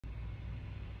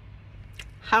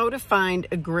how to find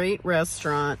a great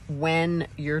restaurant when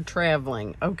you're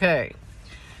traveling. Okay,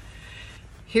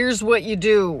 here's what you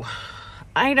do.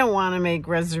 I don't want to make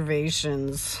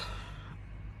reservations.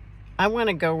 I want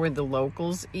to go where the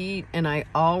locals eat, and I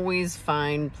always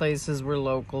find places where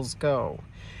locals go.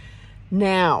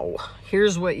 Now,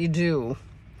 here's what you do.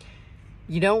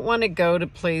 You don't want to go to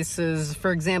places,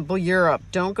 for example, Europe.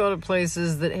 Don't go to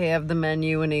places that have the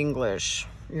menu in English.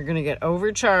 You're going to get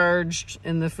overcharged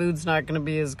and the food's not going to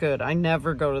be as good. I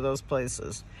never go to those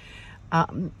places.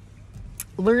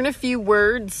 Learn a few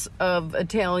words of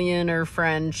Italian or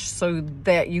French so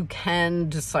that you can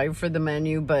decipher the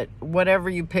menu, but whatever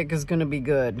you pick is going to be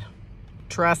good.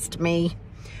 Trust me.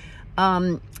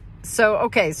 So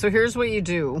here's what you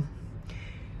do.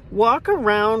 Walk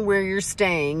around where you're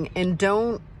staying and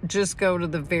don't just go to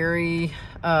the very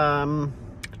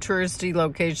touristy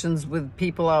locations with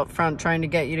people out front trying to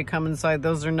get you to come inside.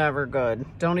 Those are never good.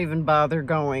 Don't even bother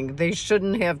going. They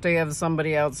shouldn't have to have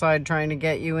somebody outside trying to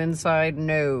get you inside.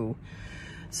 No.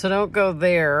 So don't go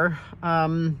there.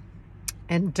 And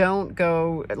don't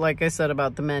go, like I said,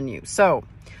 about the menu. So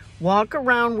walk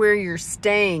around where you're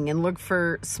staying and look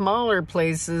for smaller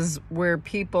places where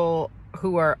people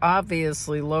who are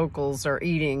obviously locals are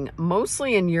eating.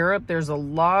 Mostly in Europe, there's a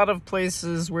lot of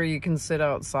places where you can sit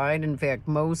outside. In fact,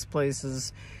 most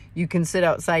places you can sit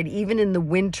outside, even in the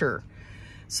winter.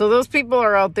 So those people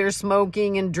are out there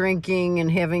smoking and drinking and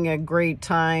having a great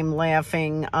time,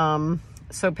 laughing.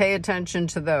 So pay attention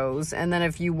to those. And then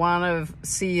if you want to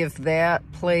see if that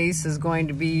place is going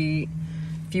to be,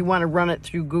 if you want to run it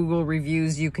through Google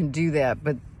reviews, you can do that.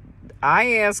 But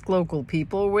I ask local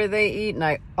people where they eat, and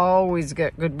I always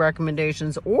get good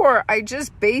recommendations. Or I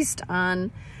just, based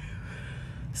on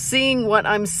seeing what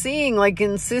I'm seeing, like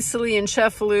in Sicily and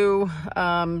Cefalù,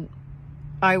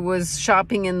 I was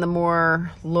shopping in the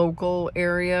more local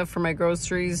area for my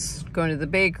groceries, going to the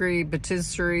bakery,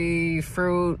 patisserie,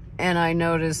 fruit, and I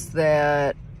noticed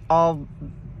that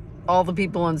all the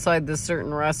people inside this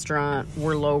certain restaurant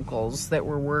were locals that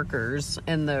were workers,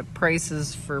 and the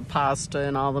prices for pasta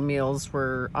and all the meals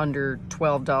were under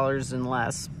 $12 and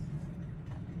less.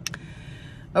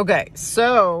 Okay,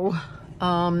 so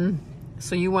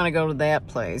you want to go to that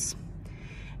place.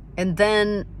 And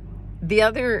then the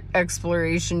other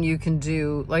exploration you can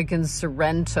do, like in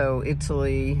Sorrento,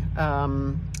 Italy,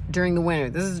 during the winter.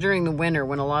 This is during the winter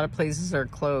when a lot of places are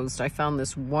closed. I found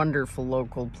this wonderful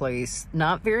local place.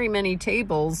 Not very many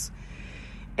tables,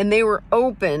 and they were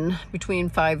open between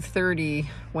 5:30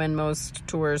 when most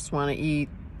tourists want to eat.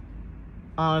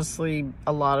 Honestly,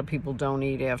 a lot of people don't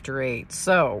eat after 8.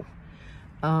 So,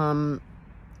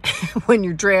 when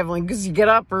you're traveling, because you get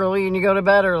up early and you go to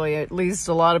bed early, at least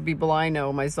a lot of people I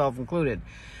know, myself included.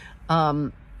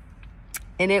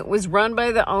 And it was run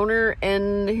by the owner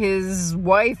and his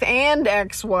wife and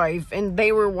ex-wife, and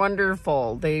they were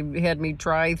wonderful. They had me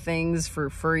try things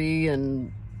for free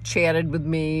and chatted with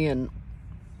me and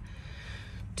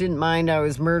didn't mind I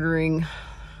was murdering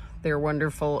their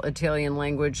wonderful Italian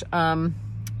language.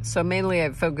 So mainly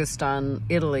I focused on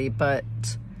Italy, but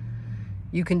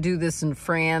you can do this in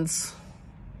France.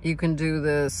 You can do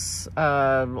this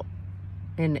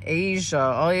in Asia.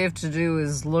 All you have to do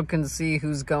is look and see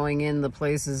who's going in the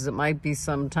places. It might be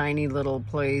some tiny little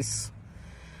place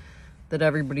that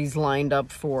everybody's lined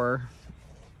up for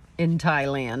in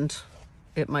Thailand.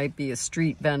 It might be a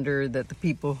street vendor that the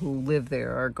people who live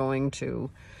there are going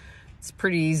to. It's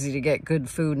pretty easy to get good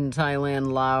food in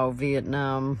Thailand, Laos,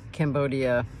 Vietnam,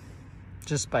 Cambodia,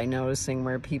 just by noticing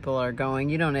where people are going.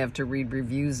 You don't have to read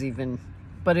reviews even.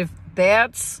 But if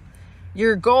that's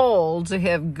your goal, to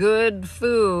have good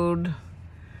food,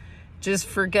 just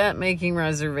forget making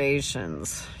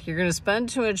reservations. You're going to spend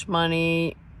too much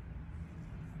money.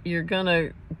 You're going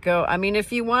to go, I mean,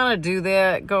 if you want to do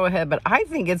that, go ahead. But I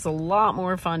think it's a lot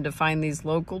more fun to find these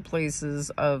local places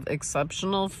of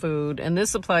exceptional food. And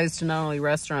this applies to not only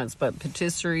restaurants, but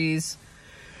patisseries,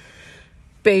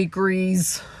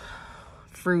 bakeries,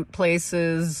 fruit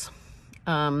places.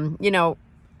 You know,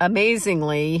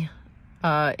 amazingly,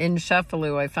 in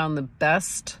Cefalù, I found the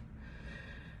best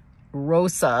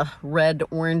Rosa red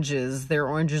oranges. Their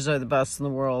oranges are the best in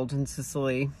the world in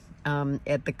Sicily,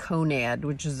 at the Conad,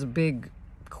 which is a big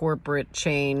corporate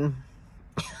chain.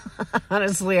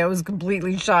 Honestly, I was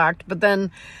completely shocked. But then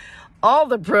all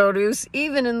the produce,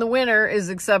 even in the winter, is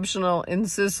exceptional in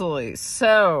Sicily.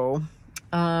 So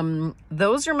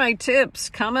those are my tips.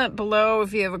 Comment below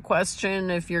if you have a question,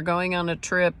 if you're going on a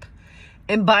trip.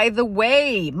 And by the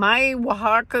way, my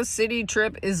Oaxaca City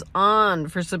trip is on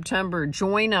for September.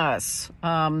 Join us.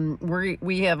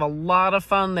 We have a lot of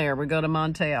fun there. We go to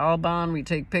Monte Alban. We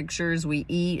take pictures. We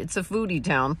eat. It's a foodie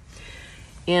town.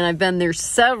 And I've been there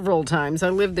several times.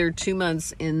 I lived there 2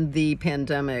 months in the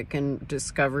pandemic and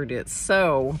discovered it.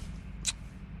 So,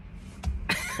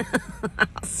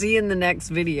 I'll see you in the next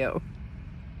video.